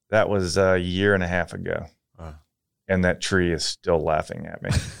that was a year and a half ago. And that tree is still laughing at me.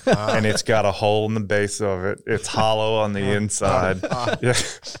 And it's got a hole in the base of it. It's hollow on the inside. Yeah.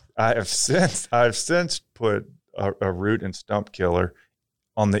 I've since put a root and stump killer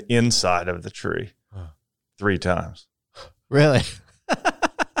on the inside of the tree 3 times. Really?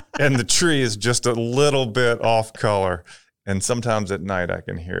 And the tree is just a little bit off color. And sometimes at night I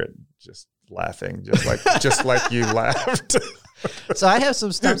can hear it just laughing, just like you laughed. So I have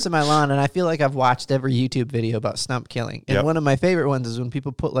some stumps in my lawn, and I feel like I've watched every YouTube video about stump killing. And Yep. one of my favorite ones is when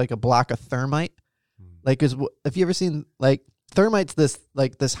people put like a block of thermite. Like, have you ever seen like thermite's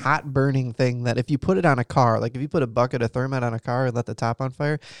this hot burning thing that if you put it on a car, like if you put a bucket of thermite on a car and let the top on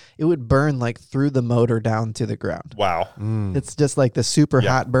fire, it would burn like through the motor down to the ground. Wow. It's just like the super Yeah.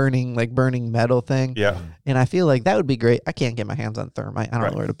 hot burning, like burning metal thing. Yeah. And I feel like that would be great. I can't get my hands on thermite. I don't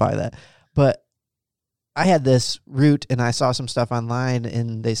Right. know where to buy that. But I had this root and I saw some stuff online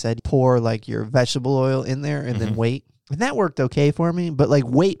and they said pour like your vegetable oil in there and then wait. And that worked okay for me. But like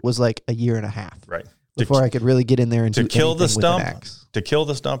wait was like a year and a half Right. before I could really get in there and To do kill the anything with an stump? axe. To kill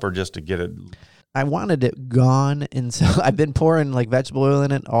the stump or just to get it? I wanted it gone, and so I've been pouring like vegetable oil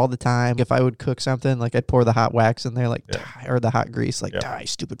in it all the time. If I would cook something, like I'd pour the hot wax in there, like Yeah. die, or the hot grease, like Yeah. die,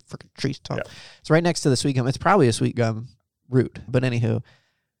 stupid freaking tree stump. Yeah. It's right next to the sweet gum. It's probably a sweet gum root, but anywho,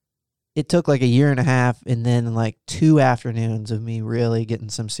 it took like a year and a half, and then like 2 afternoons of me really getting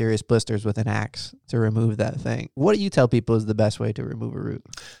some serious blisters with an axe to remove that thing. What do you tell people is the best way to remove a root?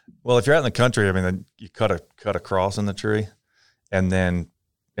 Well, if you're out in the country, I mean, then you cut a cross in the tree, and then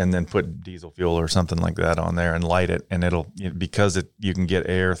put diesel fuel or something like that on there and light it, and it'll, because you can get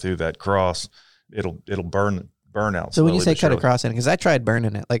air through that cross, it'll burn burnout. So when you slowly say but cut surely. across it, because I tried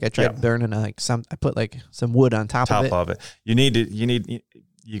burning it, like I tried burning I put like some wood on top of it. You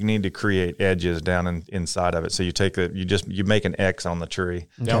need to create edges down inside of it. So you make an X on the tree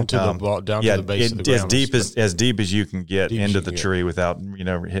down to the base of the ground. as deep as you can get Deep into as the you can tree without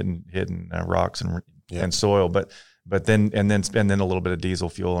hitting rocks and soil. But then a little bit of diesel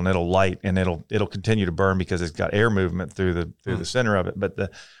fuel, and it'll light, and it'll continue to burn because it's got air movement through the center of it. But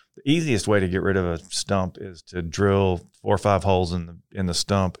the easiest way to get rid of a stump is to drill 4 or 5 holes in the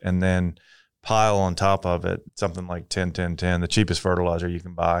stump, and then pile on top of it something like 10-10-10, the cheapest fertilizer you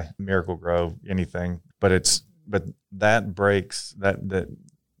can buy, Miracle Grow, anything. But that breaks that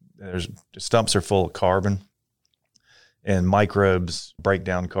stumps are full of carbon, and microbes break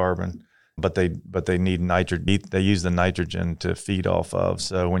down carbon. But they need nitrogen. They use the nitrogen to feed off of.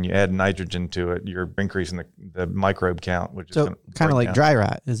 So when you add nitrogen to it, you're increasing the microbe count, which is kind of like dry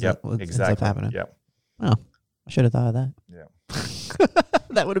rot. Yep, what exactly. ends up happening? Yep. Oh, I should have thought of that. Yeah.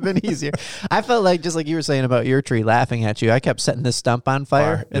 That would have been easier. I felt like, just like you were saying about your tree laughing at you, I kept setting this stump on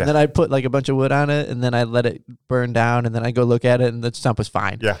fire, and then I'd put like a bunch of wood on it, and then I'd let it burn down, and then I'd go look at it, and the stump was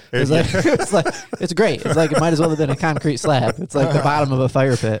fine. Yeah. It's great. It's like it might as well have been a concrete slab. It's like the bottom of a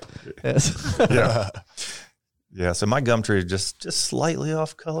fire pit. Yes. Yeah. Yeah. So my gum tree is just slightly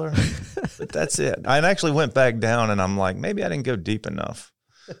off color, but that's it. I actually went back down, and I'm like, maybe I didn't go deep enough.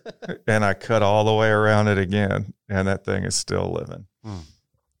 And I cut all the way around it again, and that thing is still living.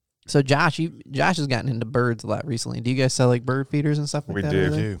 So Josh has gotten into birds a lot recently. Do you guys sell like bird feeders and stuff like We that?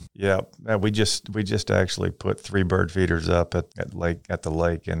 do. Yeah. We just actually put 3 bird feeders up at the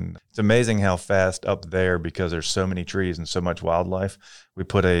lake, and it's amazing how fast up there, because there's so many trees and so much wildlife. We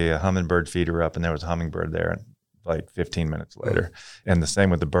put a hummingbird feeder up, and there was a hummingbird there like 15 minutes later. And the same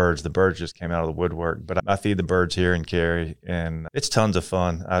with the birds. The birds just came out of the woodwork. But I feed the birds here in Cary, and it's tons of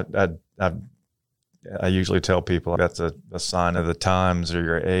fun. I usually tell people that's a sign of the times or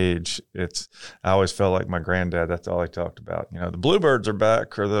your age. I always felt like my granddad, that's all he talked about. The bluebirds are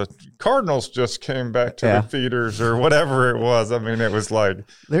back, or the cardinals just came back to the feeders, or whatever it was. I mean, it was like,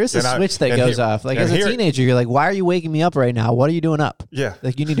 there's a switch that goes off. Like as a teenager, you're like, why are you waking me up right now? What are you doing up? Yeah.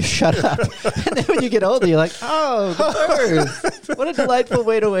 Like you need to shut up. And then when you get older, you're like, oh, the birds. What a delightful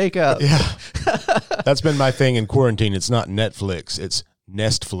way to wake up. Yeah. That's been my thing in quarantine. It's not Netflix. It's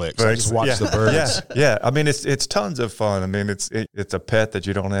Nestflix. I just watch the birds. Yeah. I mean, it's tons of fun. I mean, it's a pet that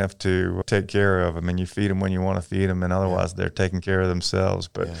you don't have to take care of. I mean, you feed them when you want to feed them, and otherwise they're taking care of themselves.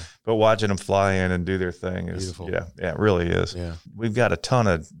 But watching them fly in and do their thing is beautiful. Yeah, it really is. Yeah. We've got a ton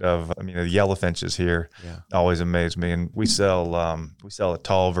of the yellowfinches here. Yeah. Always amaze me, and we sell a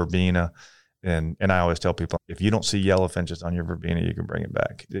tall verbena. And I always tell people, if you don't see yellowfinches on your verbena, you can bring it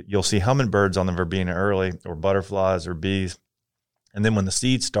back. You'll see hummingbirds on the verbena early, or butterflies or bees. And then when the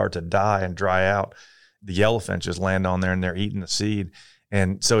seeds start to die and dry out, the yellowfinches land on there, and they're eating the seed.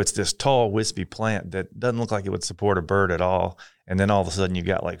 And so it's this tall, wispy plant that doesn't look like it would support a bird at all. And then all of a sudden you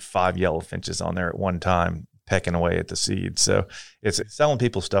got like 5 yellowfinches on there at one time, pecking away at the seed. So it's selling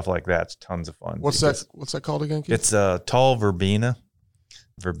people stuff like that. It's tons of fun. What's that called again, Keith? It's a tall verbena.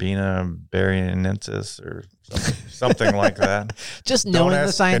 Verbena berriensis or something like that. Just knowing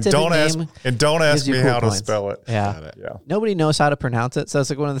the scientific name. And don't ask me how to points. spell it. Yeah. Nobody knows how to pronounce it, so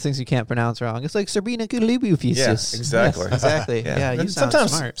it's like one of the things you can't pronounce wrong. It's like Serbina Culubiuficis. Yeah, exactly. Yes, exactly. Yeah, you sound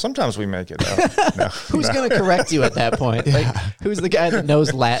smart. Sometimes we make it up. No, who's going to correct you at that point? Like, who's the guy that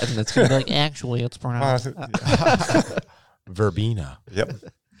knows Latin that's going to be like, actually, it's pronounced verbena.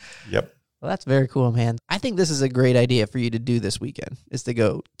 Yep. Well, that's very cool, man. I think this is a great idea for you to do this weekend, is to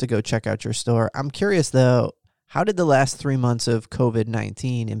go check out your store. I'm curious, though, how did the last 3 months of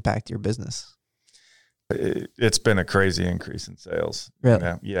COVID-19 impact your business? It's been a crazy increase in sales.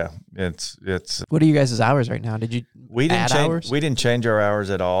 Really? Yeah. It's. What are you guys' hours right now? Did you add hours? We didn't change our hours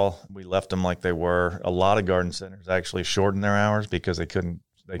at all. We left them like they were. A lot of garden centers actually shortened their hours because they couldn't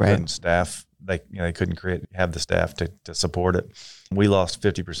staff. They couldn't have the staff to support it. We lost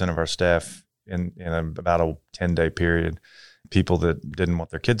 50% of our staff in about a 10-day period. People that didn't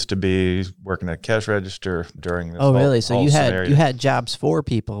want their kids to be working at a cash register during this. Oh, really? So you scenario. had jobs for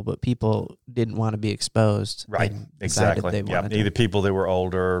people, but people didn't want to be exposed. Right. Exactly. Either people that were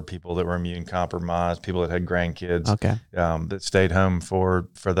older, people that were immune compromised, people that had grandkids. Okay. That stayed home for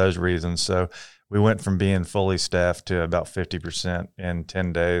those reasons. So we went from being fully staffed to about 50% in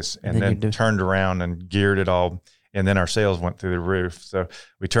 10 days, and then turned around and geared it all. And then our sales went through the roof. So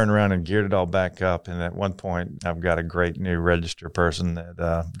we turned around and geared it all back up. And at one point, I've got a great new register person,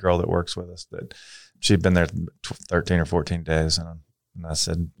 girl that works with us, that she'd been there 13 or 14 days. And I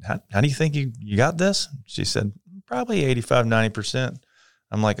said, how do you think you got this? She said, probably 85, 90%.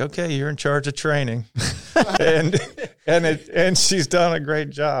 I'm like, okay, you're in charge of training. and she's done a great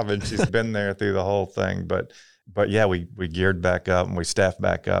job, and she's been there through the whole thing. But yeah, we geared back up and we staffed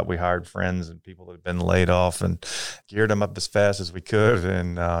back up. We hired friends and people that had been laid off and geared them up as fast as we could,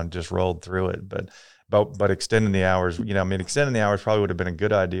 and just rolled through it. But extending the hours, extending the hours probably would have been a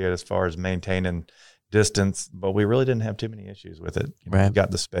good idea as far as maintaining distance, but we really didn't have too many issues with it. Right. We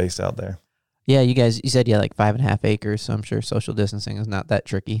got the space out there. Yeah, you said you had like 5.5 acres, so I'm sure social distancing is not that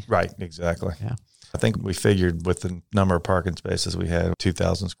tricky. Right, exactly. Yeah. I think we figured with the number of parking spaces we had,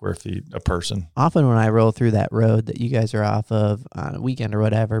 2,000 square feet a person. Often when I roll through that road that you guys are off of on a weekend or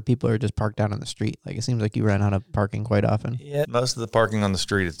whatever, people are just parked out on the street. Like, it seems like you run out of parking quite often. Yeah, most of the parking on the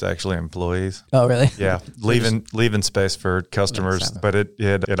street, it's actually employees. Oh, really? Yeah, leaving space for customers, but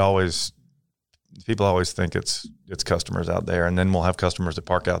it always, people always think it's customers out there, and then we'll have customers that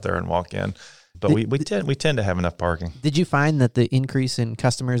park out there and walk in. But we tend to have enough parking. Did you find that the increase in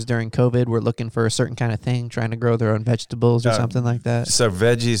customers during COVID were looking for a certain kind of thing, trying to grow their own vegetables or something like that? So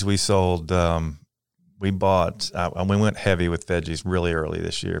veggies we sold, we bought, and we went heavy with veggies really early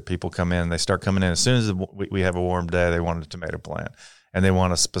this year. People come in, they start coming in. As soon as we have a warm day, they want a tomato plant, and they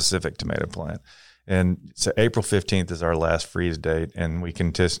want a specific tomato plant. And so April 15th is our last freeze date, and we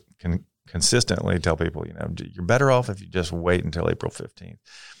can consistently tell people, you're better off if you just wait until April 15th.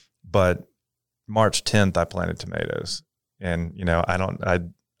 But March 10th, I planted tomatoes, and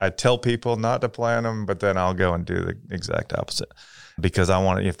I tell people not to plant them, but then I'll go and do the exact opposite because I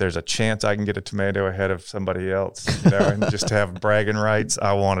want to. If there's a chance I can get a tomato ahead of somebody else, and just have bragging rights,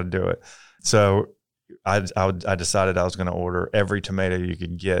 I want to do it. So I decided I was going to order every tomato you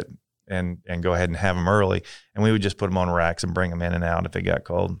could get and go ahead and have them early, and we would just put them on racks and bring them in and out if it got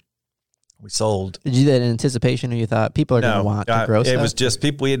cold. We sold. Did you do that in anticipation, or you thought people are going to want to grow stuff? It was just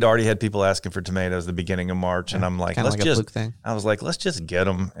people. We had already had people asking for tomatoes the beginning of March, and I'm like, let's just get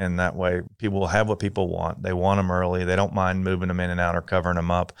them, and that way people will have what people want. They want them early. They don't mind moving them in and out or covering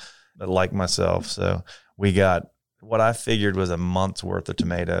them up, but like myself. So we got what I figured was a month's worth of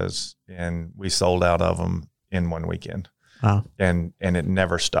tomatoes, and we sold out of them in one weekend. Wow. And it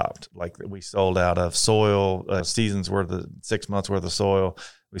never stopped. Like, we sold out of soil, season's worth of 6 months worth of soil.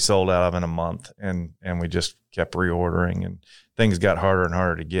 We sold out of in a month, and we just kept reordering, and things got harder and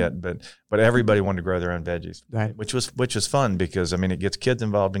harder to get. But everybody wanted to grow their own veggies, right? Which was fun because it gets kids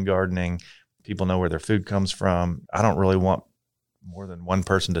involved in gardening. People know where their food comes from. I don't really want more than one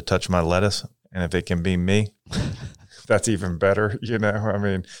person to touch my lettuce, and if it can be me, that's even better.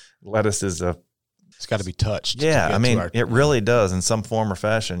 Lettuce is it's got to be touched. Yeah, it really does in some form or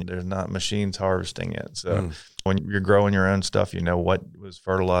fashion. There's not machines harvesting it. So when you're growing your own stuff, you know what was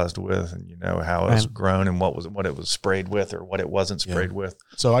fertilized with, and you know how it was grown, and what it was sprayed with or what it wasn't sprayed with.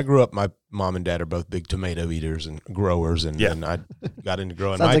 So I grew up, my mom and dad are both big tomato eaters and growers, and I got into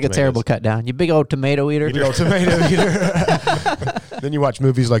growing Sounds like tomatoes. A terrible cut down. You big old tomato eater. Big old tomato eater. Then you watch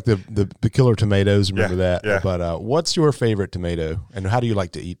movies like the Killer Tomatoes. Remember that? Yeah. But what's your favorite tomato, and how do you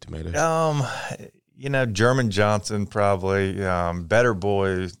like to eat tomatoes? German Johnson probably, Better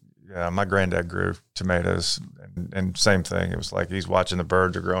Boy. My granddad grew tomatoes, and same thing. It was like he's watching the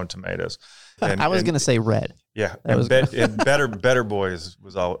birds are growing tomatoes. I was going to say red. Yeah, and Better Boy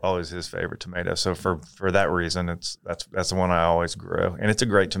was always his favorite tomato. So for that reason, that's the one I always grew, and it's a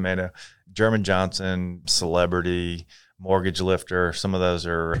great tomato. German Johnson, Celebrity, Mortgage Lifter. Some of those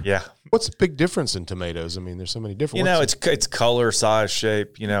are What's the big difference in tomatoes? There's so many different. It's color, size,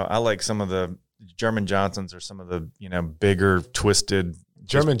 shape. I like some of the German Johnsons, or some of the bigger, twisted.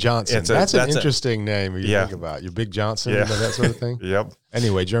 German Johnson. That's an interesting name when you think about your Big Johnson, that sort of thing. Yep.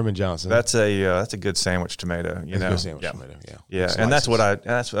 Anyway, German Johnson. That's a good sandwich tomato. A good sandwich tomato. Yeah, Slices. And that's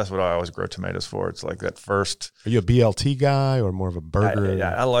what I always grow tomatoes for. It's like that first. Are you a BLT guy or more of a burger?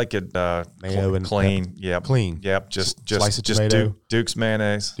 I like it mayo and clean. Yeah, clean. Yep. Just slice of tomato. Duke's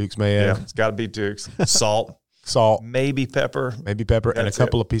mayonnaise. Duke's mayo. Yeah, it's got to be Duke's. Salt, maybe pepper, and a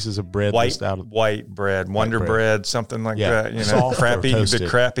couple of pieces of bread. White bread, Wonder Bread, something like that. Soft the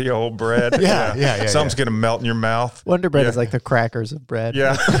crappy old bread. Yeah. Something's gonna melt in your mouth. Wonder Bread is like the crackers of bread.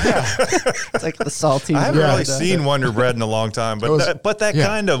 Yeah, it's like the salty. I haven't really seen Wonder Bread in a long time, but that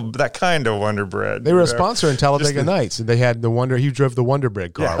kind of Wonder Bread. They were a sponsor in Talladega Nights, and they had the Wonder. He drove the Wonder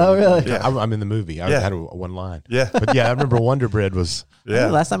Bread car. Yeah. Oh, really? Yeah, I'm in the movie. I had one line. Yeah, but I remember Wonder Bread was.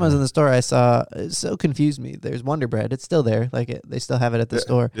 Yeah. Last time I was in the store, I saw it so confused me. There's Wonder Bread. It's still there. They still have it at the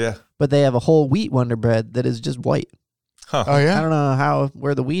store. Yeah. But they have a whole wheat Wonder Bread that is just white. Huh. Oh, yeah? I don't know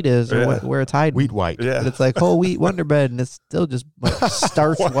where the wheat is or where it's hiding. Wheat white. Yeah. But it's like whole wheat Wonder Bread, and it's still just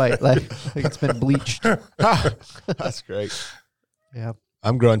starch white. Like it's been bleached. That's great. Yeah.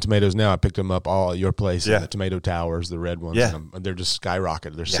 I'm growing tomatoes now. I picked them up all at your place. The tomato towers, the red ones. Yeah. And they're just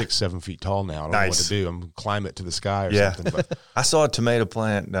skyrocketed. They're 6-7 feet tall now. I don't know what to do. I'm going to climb it to the sky or something. But. I saw a tomato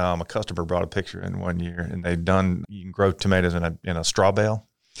plant. A customer brought a picture in one year, and you can grow tomatoes in a straw bale.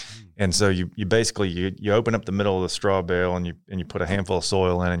 And so you basically you open up the middle of the straw bale and you put a handful of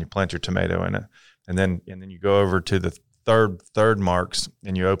soil in and you plant your tomato in it. And then you go over to the third marks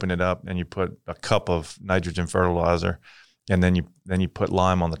and you open it up and you put a cup of nitrogen fertilizer. And then you put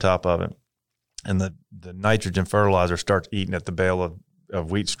lime on the top of it, and the nitrogen fertilizer starts eating at the bale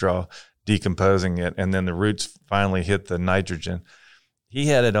of wheat straw, decomposing it, and then the roots finally hit the nitrogen. He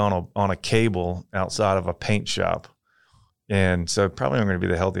had it on a cable outside of a paint shop, and so probably not going to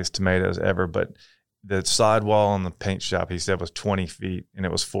be the healthiest tomatoes ever. But the sidewall on the paint shop, he said, was 20 feet, and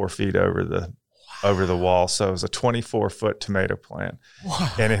it was 4 feet over the wall. So it was a 24-foot tomato plant. Wow.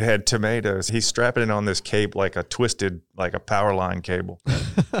 And it had tomatoes. He's strapping it on this cable, like a power line cable.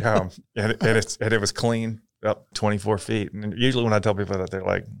 And it was clean up 24 feet. And usually when I tell people that, they're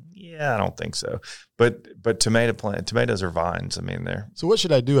like, yeah, I don't think so. But tomatoes are vines. I mean, they're. So what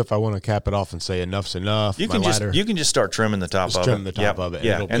should I do if I want to cap it off and say enough's enough? You can just start trimming the top of it. Trim the top of it.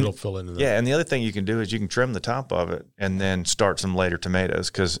 And it'll fill into the. Yeah, and the other thing you can do is you can trim the top of it and then start some later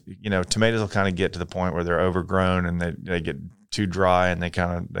tomatoes, because tomatoes will kind of get to the point where they're overgrown and they get too dry and they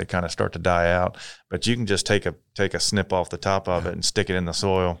kind of start to die out. But you can just take a snip off the top of it and stick it in the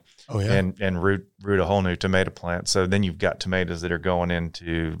soil. Oh, yeah. And root a whole new tomato plant. So then you've got tomatoes that are going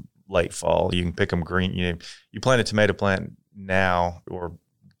into late fall. You can pick them green. You plant a tomato plant now or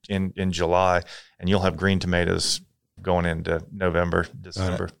in July, and you'll have green tomatoes going into November,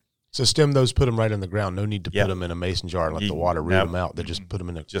 December. Right. So stem those, put them right in the ground. No need to put them in a mason jar and let the water root them out. They just put them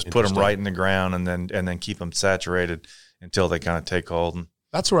in put them right in the ground and then keep them saturated until they kind of take hold. And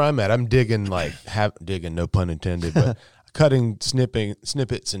that's where I'm at. I'm digging, no pun intended, but cutting,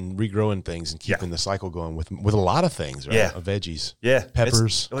 snippets and regrowing things and keeping the cycle going with a lot of things, right? Yeah. Veggies. Yeah.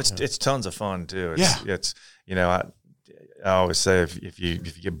 Peppers. It's tons of fun too. It's I always say if you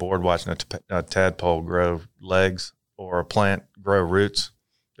get bored watching a tadpole grow legs or a plant grow roots,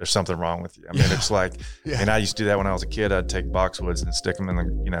 there's something wrong with you. I mean, it's like, and I used to do that when I was a kid. I'd take boxwoods and stick them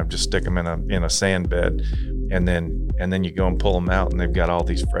in a sand bed, and then you go and pull them out, and they've got all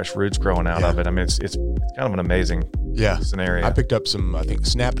these fresh roots growing out of it. I mean, it's kind of an amazing scenario. I picked up some, I think,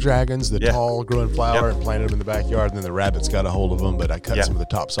 snapdragons, the tall growing flower, and planted them in the backyard, and then the rabbits got a hold of them, but I cut some of the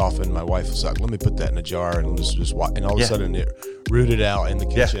tops off, and my wife was like, let me put that in a jar, and just watch. And all of a sudden it rooted out in the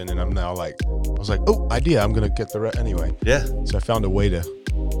kitchen, and I'm now like, I was like, oh, idea, I'm going to get the anyway. Yeah. So I found a way to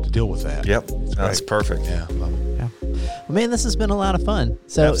deal with that. Yep. That's perfect. Yeah. Love it. Yeah. Well, man, this has been a lot of fun.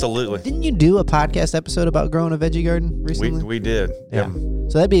 So absolutely. Didn't you do a podcast episode about growing a veggie garden recently? We did. Yeah.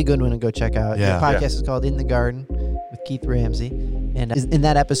 Yep. So that'd be a good one to go check out. Yeah. The podcast is called In the Garden with Keith Ramsey. And in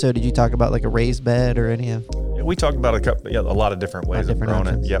that episode, did you talk about like a raised bed or any of? We talked about a lot of different ways of growing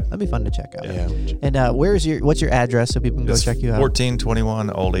it. Yep. That'd be fun to check out. Yeah. And what's your address so people can go check you out? 1421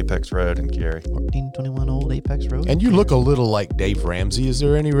 Old Apex Road in Cary. 1421 Old Apex Road. And you look a little like Dave Ramsey. Is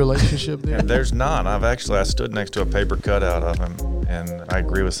there any relationship there? There's not. I stood next to a paper cutout of him, and I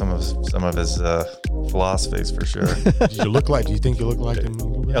agree with some of his philosophies for sure. Do you think you look like him a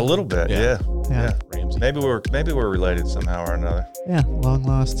little bit? A little bit, yeah. Ramsey. Maybe we're related somehow or another. Yeah, long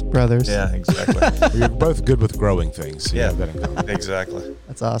lost brothers. Yeah, exactly. You're both good with growing things. So Exactly.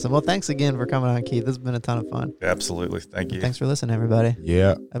 That's awesome. Well, thanks again for coming on, Keith. This has been a ton of fun. Absolutely. Thank you. Thanks for listening, everybody.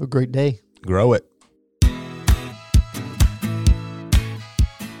 Yeah. Have a great day. Grow it.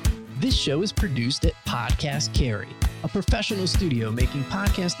 This show is produced at Podcast Cary, a professional studio making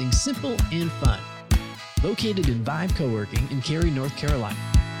podcasting simple and fun. Located in Vibe Co-working in Cary, North Carolina.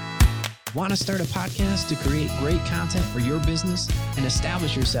 Want to start a podcast to create great content for your business and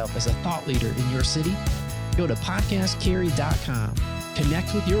establish yourself as a thought leader in your city? Go to podcastcary.com.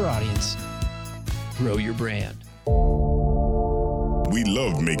 Connect with your audience. Grow your brand. We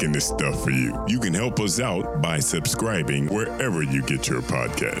love making this stuff for you. You can help us out by subscribing wherever you get your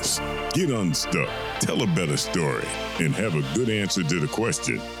podcasts. Get unstuck, tell a better story, and have a good answer to the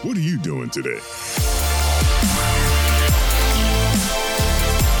question, what are you doing today?